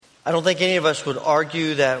I don't think any of us would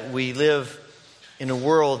argue that we live in a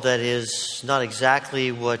world that is not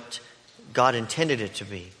exactly what God intended it to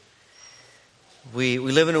be. We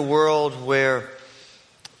live in a world where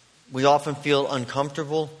we often feel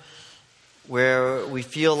uncomfortable, where we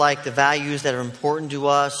feel like the values that are important to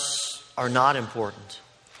us are not important.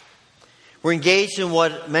 We're engaged in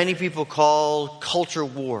what many people call culture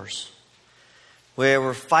wars, where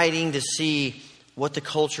we're fighting to see what the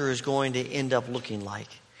culture is going to end up looking like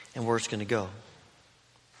and where it's going to go.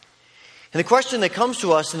 And the question that comes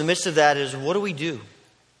to us in the midst of that is, what do we do?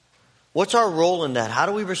 What's our role in that? How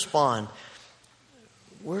do we respond?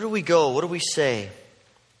 Where do we go? What do we say?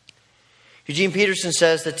 Eugene Peterson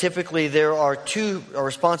says that typically our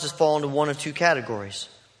responses fall into one of two categories.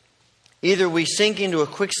 Either we sink into a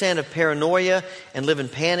quicksand of paranoia and live in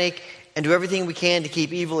panic and do everything we can to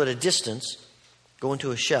keep evil at a distance, go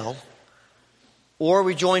into a shell, or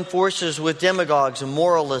we join forces with demagogues and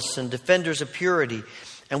moralists and defenders of purity,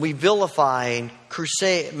 and we vilify and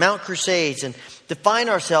mount crusades and define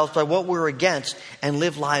ourselves by what we're against and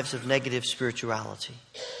live lives of negative spirituality.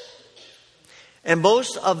 And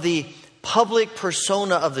most of the public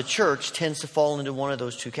persona of the church tends to fall into one of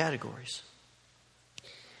those two categories.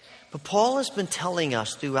 But Paul has been telling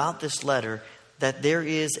us throughout this letter that there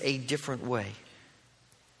is a different way.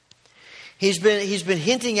 He's been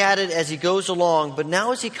hinting at it as he goes along, but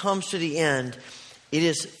now as he comes to the end, it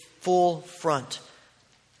is full front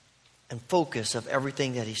and focus of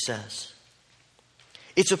everything that he says.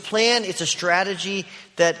 It's a plan, it's a strategy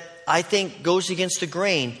that I think goes against the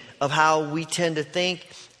grain of how we tend to think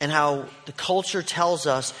and how the culture tells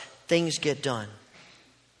us things get done.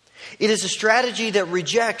 It is a strategy that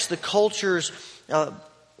rejects the culture's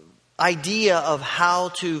idea of how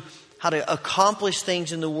to accomplish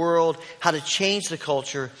things in the world, how to change the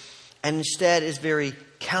culture, and instead is very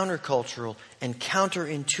countercultural and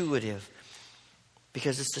counterintuitive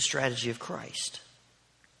because it's the strategy of Christ.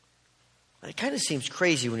 It kind of seems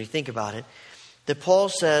crazy when you think about it, that Paul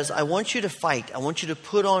says, I want you to fight, I want you to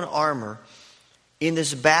put on armor in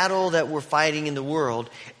this battle that we're fighting in the world,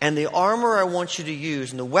 and the armor I want you to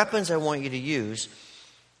use and the weapons I want you to use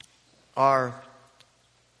are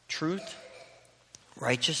truth,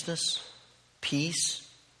 righteousness, peace,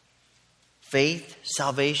 faith,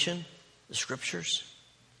 salvation, the Scriptures.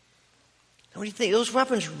 And what do you think? Those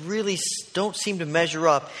weapons really don't seem to measure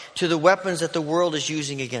up to the weapons that the world is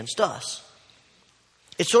using against us.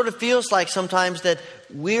 It sort of feels like sometimes that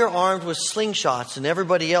we're armed with slingshots and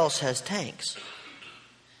everybody else has tanks.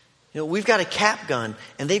 We've got a cap gun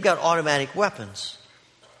and they've got automatic weapons.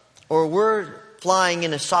 Or we're flying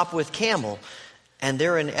in a Sopwith Camel and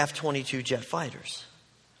they're in F-22 jet fighters.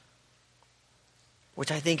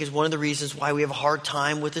 Which I think is one of the reasons why we have a hard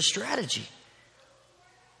time with this strategy.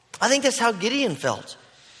 I think that's how Gideon felt.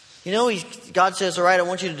 God says, all right, I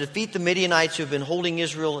want you to defeat the Midianites who have been holding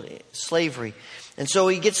Israel in slavery. And so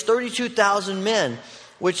he gets 32,000 men,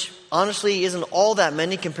 which honestly isn't all that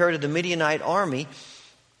many compared to the Midianite army.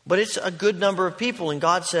 But it's a good number of people. And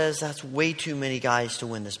God says that's way too many guys to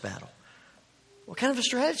win this battle. What kind of a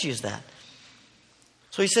strategy is that?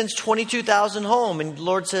 So he sends 22,000 home, and the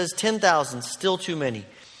Lord says 10,000, still too many.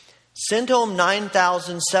 Send home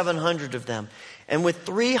 9,700 of them. And with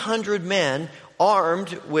 300 men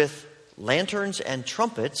armed with lanterns and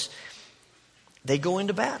trumpets, they go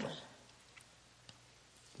into battle.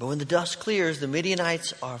 But when the dust clears, the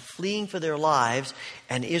Midianites are fleeing for their lives,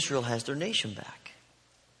 and Israel has their nation back.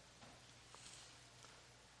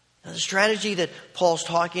 Now, the strategy that Paul's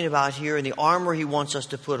talking about here and the armor he wants us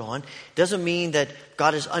to put on doesn't mean that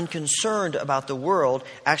God is unconcerned about the world.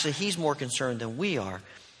 Actually, he's more concerned than we are.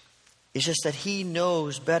 It's just that he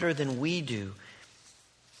knows better than we do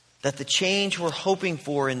that the change we're hoping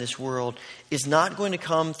for in this world is not going to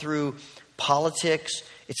come through politics.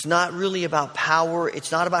 It's not really about power.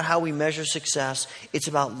 It's not about how we measure success. It's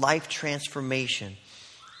about life transformation.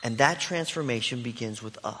 And that transformation begins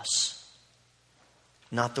with us,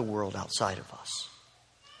 not the world outside of us.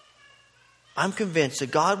 I'm convinced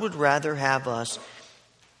that God would rather have us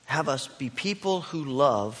be people who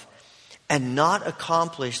love and not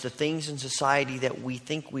accomplish the things in society that we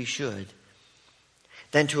think we should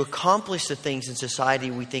than to accomplish the things in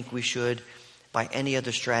society we think we should by any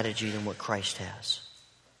other strategy than what Christ has.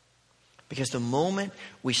 Because the moment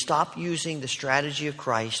we stop using the strategy of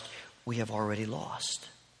Christ, we have already lost.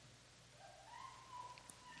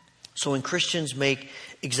 So when Christians make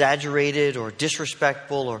exaggerated or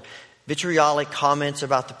disrespectful or vitriolic comments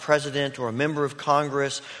about the president or a member of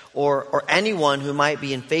Congress or anyone who might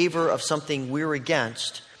be in favor of something we're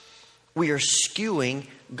against, we are skewing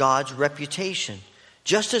God's reputation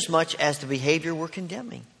just as much as the behavior we're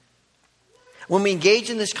condemning. When we engage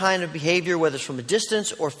in this kind of behavior, whether it's from a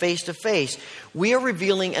distance or face to face, we are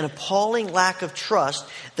revealing an appalling lack of trust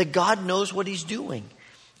that God knows what He's doing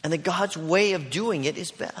and that God's way of doing it is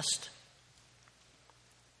best.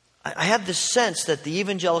 I have this sense that the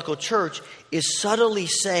evangelical church is subtly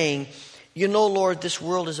saying, you know, Lord, this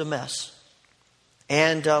world is a mess.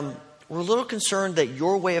 And we're a little concerned that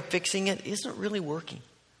your way of fixing it isn't really working.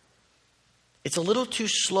 It's a little too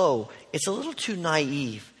slow. It's a little too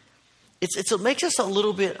naive. It makes us a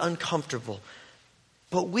little bit uncomfortable.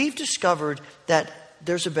 But we've discovered that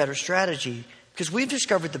there's a better strategy, because we've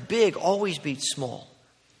discovered the big always beats small.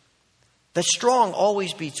 That strong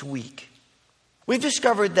always beats weak. We've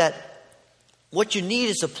discovered that what you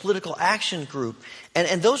need is a political action group.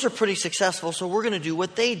 And those are pretty successful, so we're going to do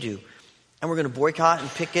what they do. And we're going to boycott and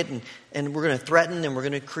picket and we're going to threaten and we're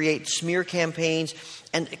going to create smear campaigns.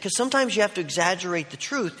 And because sometimes you have to exaggerate the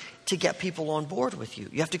truth to get people on board with you.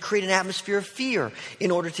 You have to create an atmosphere of fear in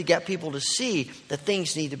order to get people to see that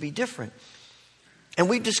things need to be different. And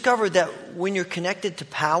we've discovered that when you're connected to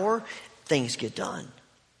power, things get done.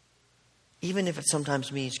 Even if it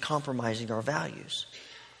sometimes means compromising our values.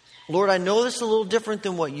 Lord, I know this is a little different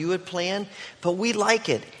than what you had planned, but we like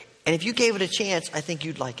it. And if you gave it a chance, I think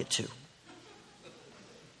you'd like it too.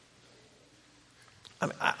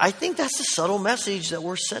 I think that's the subtle message that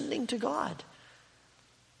we're sending to God.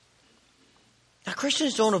 Now,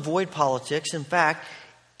 Christians don't avoid politics. In fact,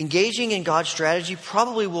 engaging in God's strategy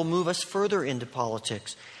probably will move us further into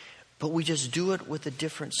politics. But we just do it with a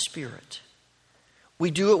different spirit. We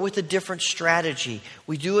do it with a different strategy.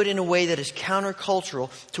 We do it in a way that is countercultural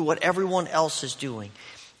to what everyone else is doing.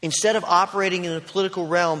 Instead of operating in the political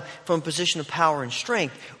realm from a position of power and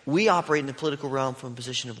strength, we operate in the political realm from a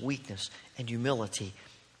position of weakness and humility,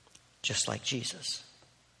 just like Jesus.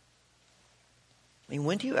 I mean,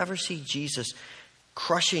 when do you ever see Jesus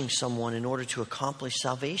crushing someone in order to accomplish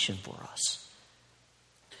salvation for us?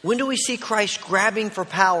 When do we see Christ grabbing for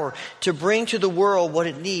power to bring to the world what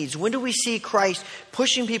it needs? When do we see Christ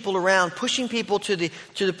pushing people around, pushing people to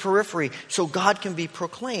the periphery so God can be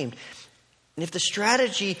proclaimed? And if the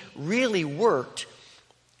strategy really worked,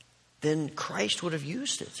 then Christ would have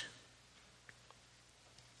used it.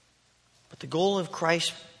 But the goal of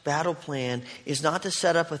Christ's battle plan is not to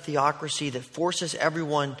set up a theocracy that forces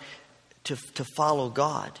everyone to follow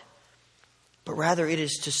God. But rather it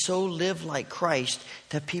is to so live like Christ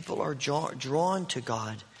that people are drawn to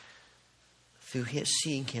God through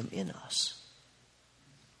seeing Him in us.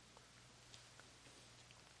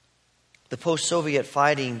 The post-Soviet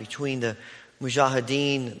fighting between the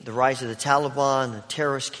Mujahideen, the rise of the Taliban, the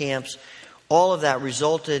terrorist camps, all of that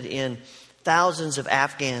resulted in thousands of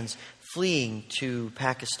Afghans fleeing to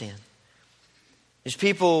Pakistan. These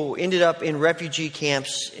people ended up in refugee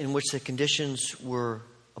camps in which the conditions were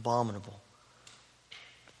abominable.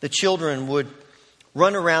 The children would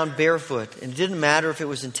run around barefoot, and it didn't matter if it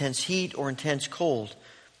was intense heat or intense cold.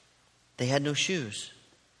 They had no shoes.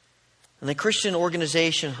 And the Christian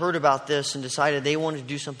organization heard about this and decided they wanted to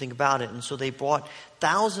do something about it. And so they bought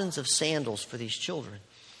thousands of sandals for these children.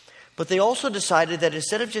 But they also decided that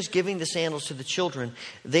instead of just giving the sandals to the children,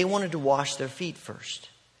 they wanted to wash their feet first.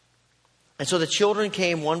 And so the children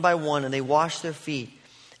came one by one and they washed their feet.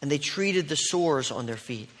 And they treated the sores on their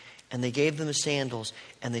feet. And they gave them the sandals,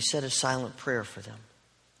 and they said a silent prayer for them.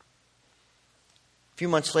 A few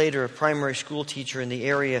months later, a primary school teacher in the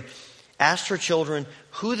area asked her children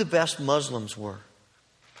who the best Muslims were.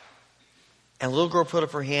 And a little girl put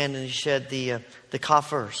up her hand and she said, the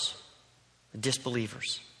kafirs, the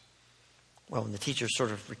disbelievers. Well, when the teacher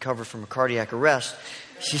sort of recovered from a cardiac arrest,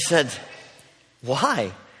 she said,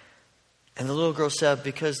 why? And the little girl said,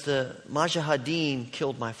 because the Mujahideen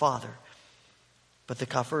killed my father. But the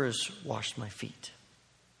kafirs washed my feet.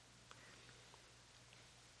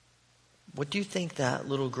 What do you think that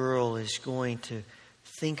little girl is going to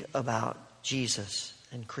think about Jesus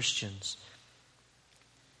and Christians?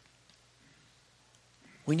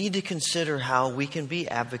 We need to consider how we can be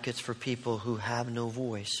advocates for people who have no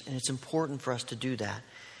voice. And it's important for us to do that.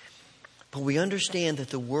 But we understand that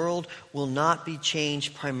the world will not be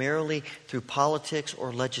changed primarily through politics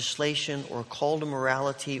or legislation or a call to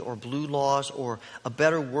morality or blue laws or a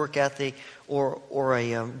better work ethic or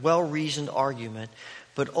a well-reasoned argument,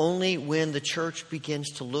 but only when the church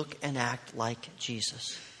begins to look and act like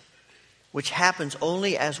Jesus, which happens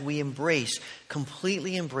only as we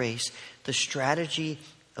completely embrace the strategy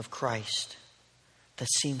of Christ that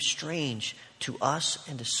seems strange to us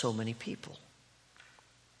and to so many people.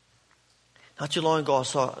 Not too long ago, I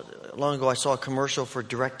saw a commercial for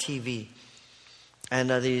DirecTV.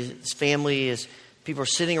 And this family people are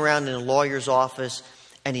sitting around in a lawyer's office.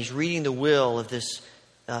 and he's reading the will of this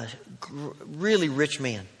really rich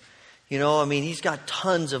man. You know, I mean, he's got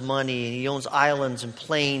tons of money, and he owns islands and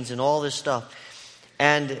planes and all this stuff.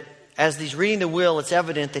 And as he's reading the will, it's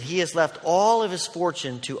evident that he has left all of his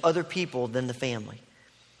fortune to other people than the family.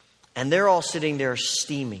 And they're all sitting there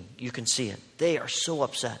steaming. You can see it. They are so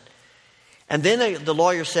upset. And then the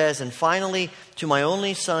lawyer says, and finally, to my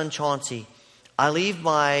only son, Chauncey, I leave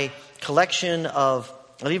my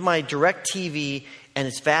direct TV and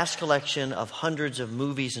its vast collection of hundreds of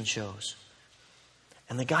movies and shows.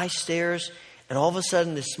 And the guy stares, and all of a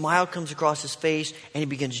sudden this smile comes across his face, and he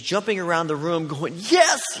begins jumping around the room going,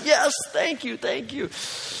 yes, yes, thank you, thank you.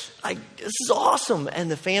 This is awesome.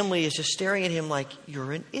 And the family is just staring at him like,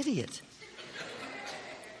 you're an idiot.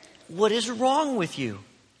 What is wrong with you?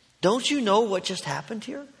 Don't you know what just happened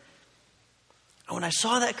here? And when I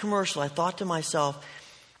saw that commercial, I thought to myself,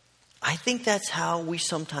 I think that's how we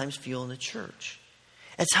sometimes feel in the church.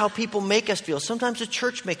 It's how people make us feel. Sometimes the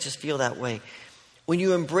church makes us feel that way. When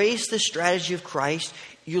you embrace the strategy of Christ,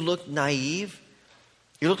 you look naive.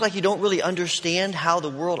 You look like you don't really understand how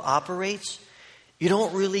the world operates. You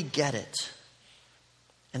don't really get it.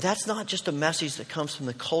 And that's not just a message that comes from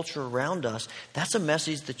the culture around us. That's a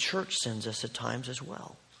message the church sends us at times as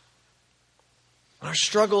well. Our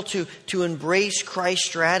struggle to embrace Christ's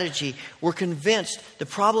strategy, we're convinced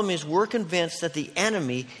that the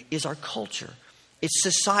enemy is our culture. It's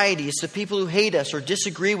society. It's the people who hate us or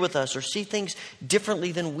disagree with us or see things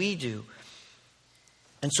differently than we do.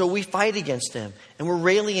 And so we fight against them and we're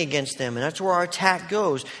railing against them, and that's where our attack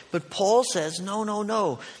goes. But Paul says,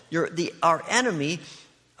 no. Our enemy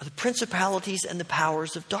are the principalities and the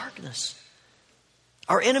powers of darkness.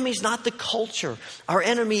 Our enemy is not the culture. Our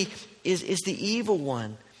enemy is the evil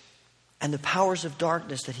one and the powers of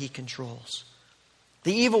darkness that he controls.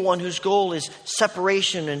 The evil one whose goal is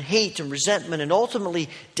separation and hate and resentment and ultimately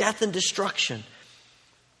death and destruction.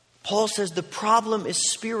 Paul says the problem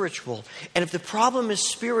is spiritual. And if the problem is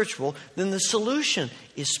spiritual, then the solution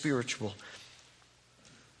is spiritual.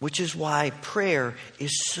 Which is why prayer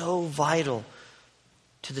is so vital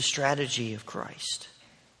to the strategy of Christ.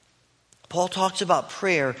 Paul talks about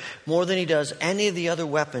prayer more than he does any of the other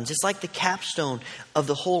weapons. It's like the capstone of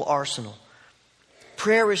the whole arsenal.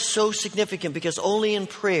 Prayer is so significant because only in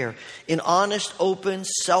prayer, in honest, open,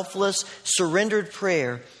 selfless, surrendered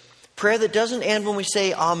prayer that doesn't end when we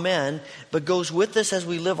say amen, but goes with us as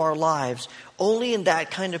we live our lives, only in that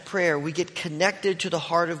kind of prayer we get connected to the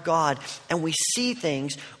heart of God and we see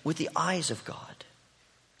things with the eyes of God.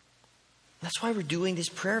 That's why we're doing these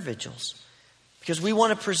prayer vigils. Because we want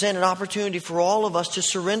to present an opportunity for all of us to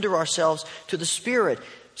surrender ourselves to the Spirit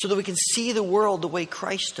so that we can see the world the way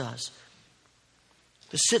Christ does.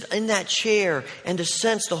 To sit in that chair and to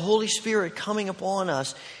sense the Holy Spirit coming upon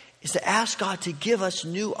us is to ask God to give us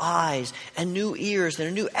new eyes and new ears and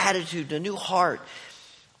a new attitude and a new heart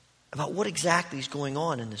about what exactly is going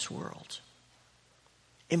on in this world.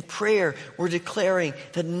 In prayer, we're declaring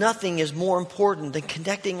that nothing is more important than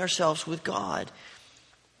connecting ourselves with God.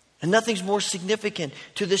 And nothing's more significant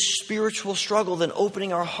to this spiritual struggle than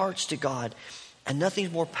opening our hearts to God. And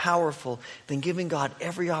nothing's more powerful than giving God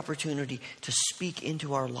every opportunity to speak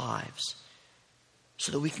into our lives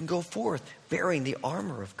so that we can go forth bearing the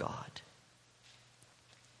armor of God.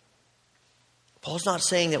 Paul's not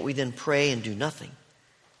saying that we then pray and do nothing.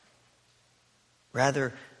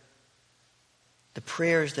 Rather, the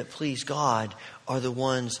prayers that please God are the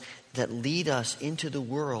ones that lead us into the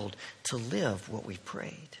world to live what we've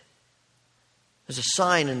prayed. There's a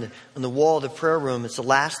sign on the wall of the prayer room. It's the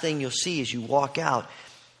last thing you'll see as you walk out.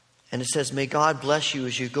 And it says, may God bless you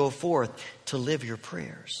as you go forth to live your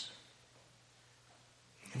prayers.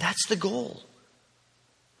 And that's the goal.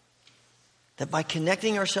 That by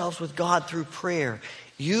connecting ourselves with God through prayer,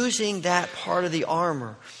 using that part of the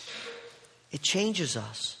armor, it changes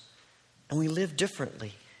us. And we live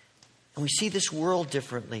differently. And we see this world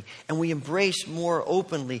differently. And we embrace more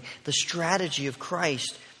openly the strategy of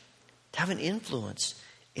Christ to have an influence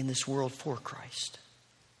in this world for Christ.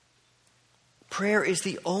 Prayer is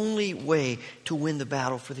the only way to win the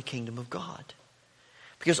battle for the kingdom of God.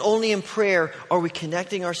 Because only in prayer are we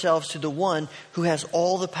connecting ourselves to the one who has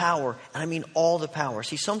all the power. And I mean all the power.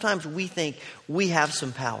 See, sometimes we think we have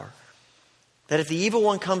some power. That if the evil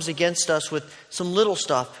one comes against us with some little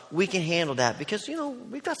stuff, we can handle that. Because,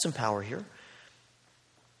 we've got some power here.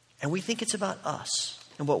 And we think it's about us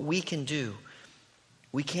and what we can do.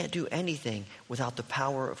 We can't do anything without the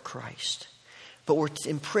power of Christ. But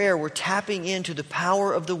in prayer, we're tapping into the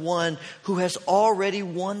power of the one who has already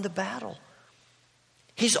won the battle.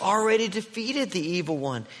 He's already defeated the evil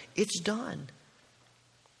one. It's done.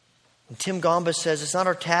 And Tim Gomba says it's not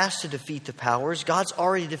our task to defeat the powers. God's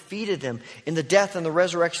already defeated them in the death and the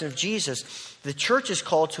resurrection of Jesus. The church is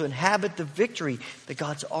called to inhabit the victory that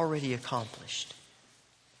God's already accomplished.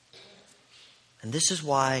 And this is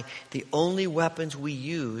why the only weapons we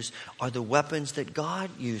use are the weapons that God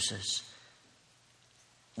uses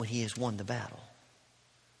when He has won the battle.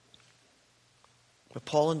 But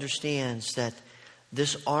Paul understands that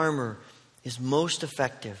this armor is most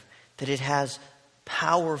effective, that it has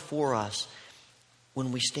power for us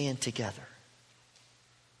when we stand together.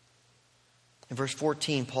 In verse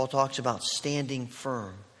 14, Paul talks about standing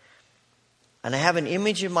firm. And I have an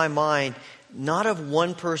image in my mind, not of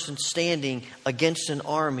one person standing against an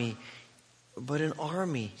army, but an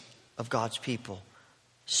army of God's people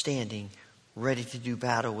standing ready to do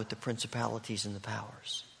battle with the principalities and the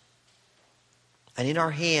powers. And in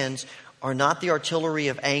our hands are not the artillery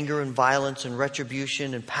of anger and violence and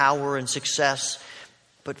retribution and power and success,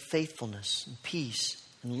 but faithfulness and peace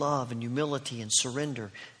and love and humility and surrender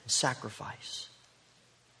and sacrifice.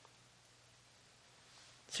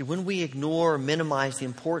 See, when we ignore or minimize the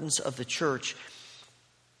importance of the church,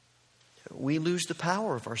 we lose the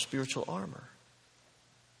power of our spiritual armor.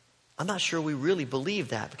 I'm not sure we really believe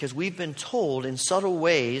that, because we've been told in subtle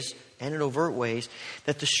ways and in overt ways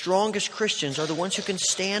that the strongest Christians are the ones who can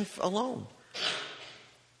stand alone.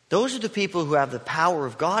 Those are the people who have the power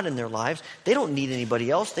of God in their lives. They don't need anybody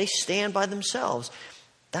else. They stand by themselves.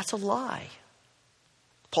 That's a lie.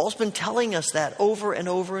 Paul's been telling us that over and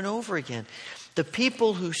over and over again. The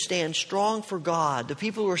people who stand strong for God, the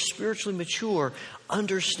people who are spiritually mature,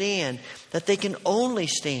 understand that they can only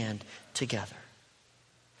stand together.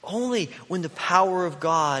 Only when the power of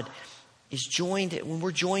God is joined, when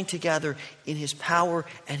we're joined together in His power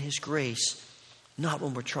and His grace, not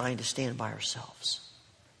when we're trying to stand by ourselves.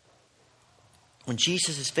 When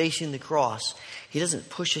Jesus is facing the cross, He doesn't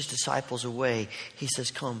push His disciples away. He says,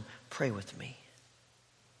 "Come, pray with me."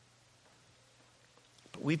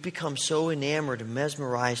 But we've become so enamored and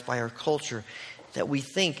mesmerized by our culture that we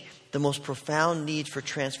think the most profound need for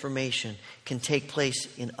transformation can take place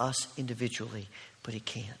in us individually, but it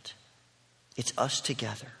can't. It's us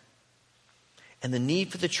together. And the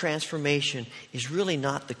need for the transformation is really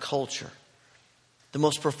not the culture. The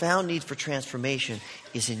most profound need for transformation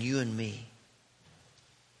is in you and me.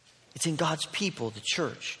 It's in God's people, the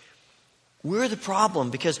church. We're the problem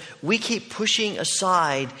because we keep pushing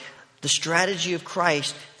aside the strategy of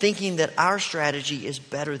Christ, thinking that our strategy is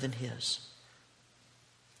better than His.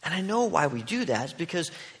 And I know why we do that. It's because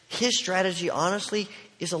His strategy, honestly,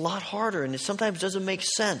 is a lot harder, and it sometimes doesn't make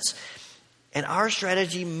sense. And our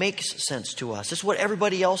strategy makes sense to us. It's what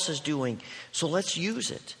everybody else is doing, so let's use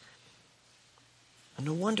it. And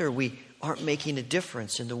no wonder we aren't making a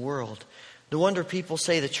difference in the world. No wonder people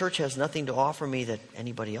say the church has nothing to offer me that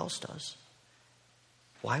anybody else does.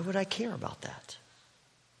 Why would I care about that?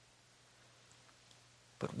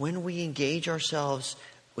 But when we engage ourselves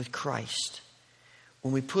with Christ,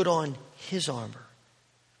 when we put on His armor,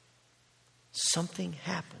 something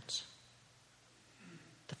happens.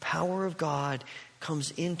 The power of God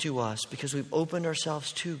comes into us because we've opened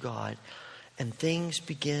ourselves to God, and things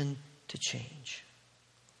begin to change.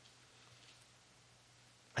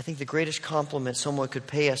 I think the greatest compliment someone could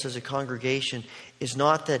pay us as a congregation is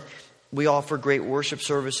not that we offer great worship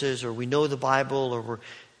services or we know the Bible or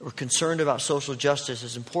we're concerned about social justice,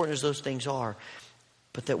 as important as those things are,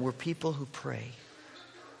 but that we're people who pray.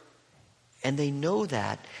 And they know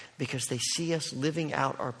that because they see us living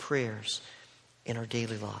out our prayers in our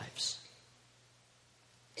daily lives.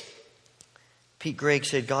 Pete Greig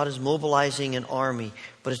said, God is mobilizing an army,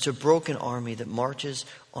 but it's a broken army that marches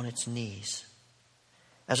on its knees.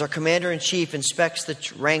 As our commander-in-chief inspects the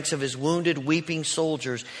ranks of his wounded, weeping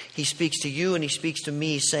soldiers, he speaks to you and he speaks to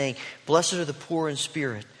me, saying, "Blessed are the poor in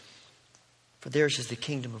spirit, for theirs is the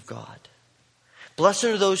kingdom of God. Blessed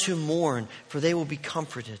are those who mourn, for they will be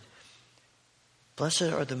comforted. Blessed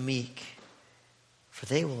are the meek, for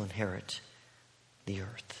they will inherit the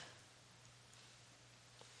earth."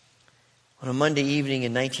 On a Monday evening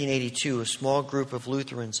in 1982, a small group of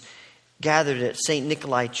Lutherans gathered at St.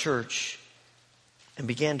 Nikolai Church and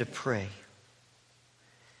began to pray.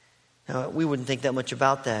 Now, we wouldn't think that much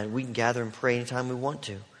about that. We can gather and pray anytime we want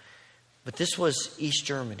to. But this was East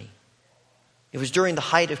Germany. It was during the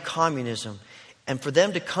height of communism. And for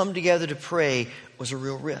them to come together to pray was a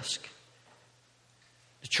real risk.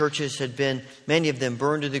 The churches had been, many of them,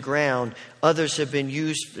 burned to the ground. Others had been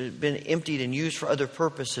emptied and used for other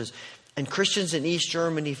purposes. And Christians in East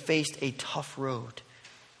Germany faced a tough road.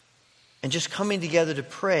 And just coming together to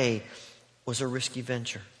pray was a risky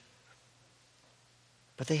venture.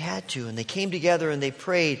 But they had to, and they came together and they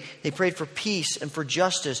prayed. They prayed for peace and for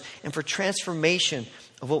justice and for transformation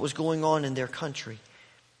of what was going on in their country.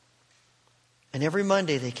 And every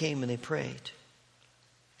Monday they came and they prayed.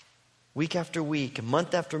 Week after week, and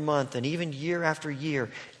month after month, and even year after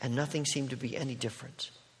year, and nothing seemed to be any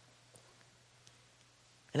different.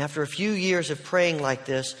 And after a few years of praying like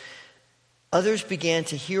this, others began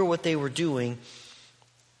to hear what they were doing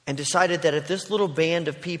and decided that if this little band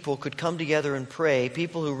of people could come together and pray,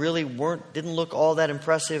 people who really didn't look all that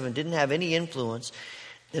impressive and didn't have any influence,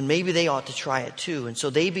 then maybe they ought to try it too. And so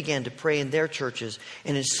they began to pray in their churches.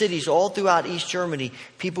 And in cities all throughout East Germany,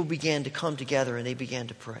 people began to come together and they began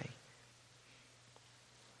to pray.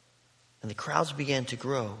 And the crowds began to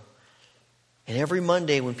grow. And every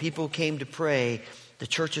Monday when people came to pray, the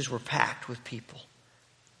churches were packed with people.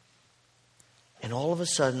 And all of a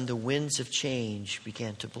sudden, the winds of change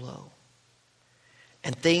began to blow.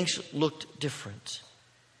 And things looked different.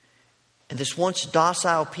 And this once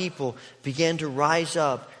docile people began to rise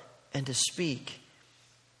up and to speak.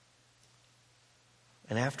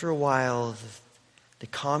 And after a while, the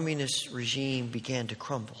communist regime began to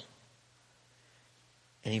crumble.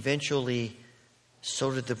 And eventually,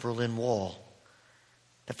 so did the Berlin Wall,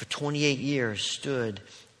 that for 28 years stood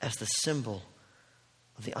as the symbol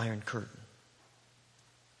of the Iron Curtain.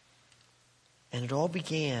 And it all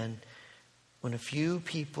began when a few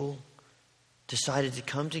people decided to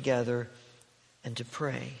come together and to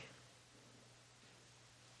pray.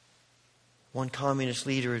 One communist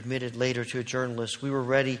leader admitted later to a journalist, "We were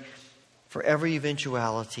ready for every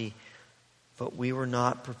eventuality, but we were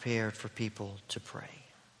not prepared for people to pray."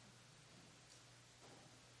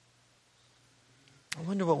 I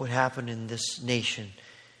wonder what would happen in this nation,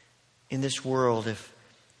 in this world, if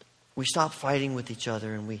we stopped fighting with each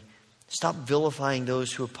other and we stopped vilifying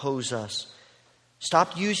those who oppose us,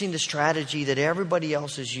 stopped using the strategy that everybody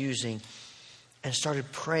else is using, and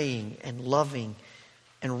started praying and loving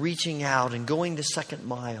and reaching out and going the second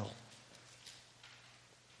mile.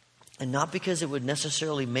 And not because it would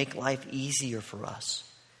necessarily make life easier for us,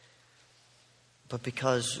 but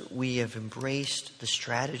because we have embraced the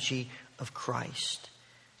strategy of Christ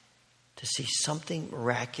to see something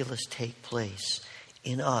miraculous take place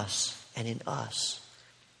in us and in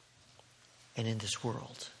this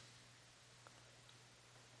world.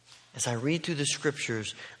 As I read through the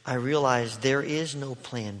scriptures, I realize there is no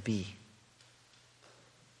plan B.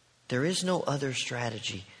 There is no other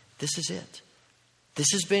strategy. This is it.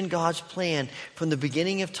 This has been God's plan from the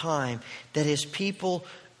beginning of time, that His people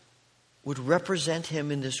would represent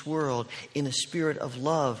Him in this world in a spirit of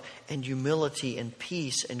love and humility and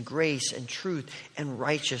peace and grace and truth and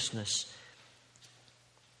righteousness.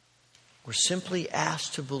 We're simply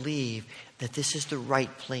asked to believe that this is the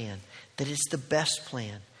right plan, that it's the best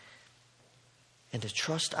plan, and to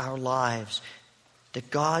trust our lives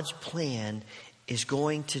that God's plan is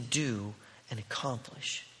going to do and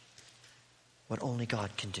accomplish what only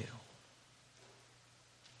God can do.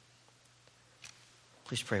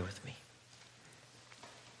 Please pray with me.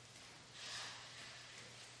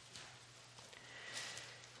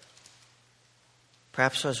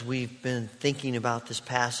 Perhaps as we've been thinking about this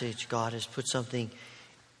passage, God has put something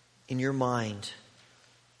in your mind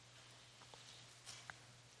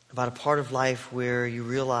about a part of life where you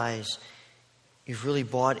realize you've really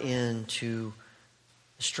bought into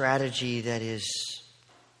a strategy that is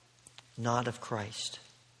not of Christ.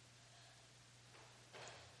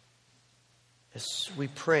 As we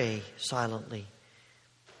pray silently,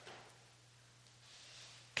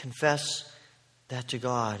 confess that to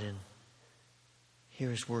God and hear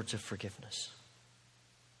His words of forgiveness.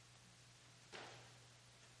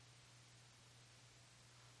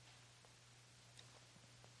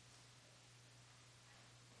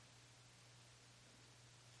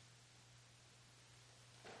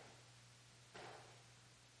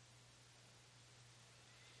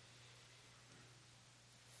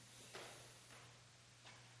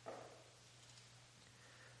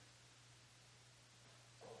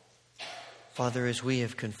 Father, as we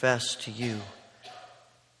have confessed to You,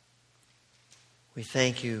 we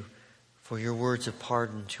thank You for Your words of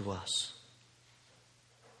pardon to us.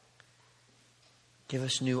 Give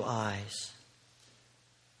us new eyes,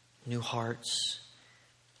 new hearts.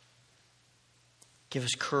 Give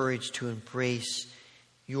us courage to embrace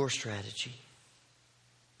Your strategy.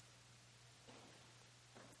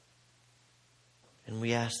 And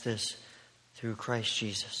we ask this through Christ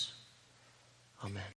Jesus. Amen.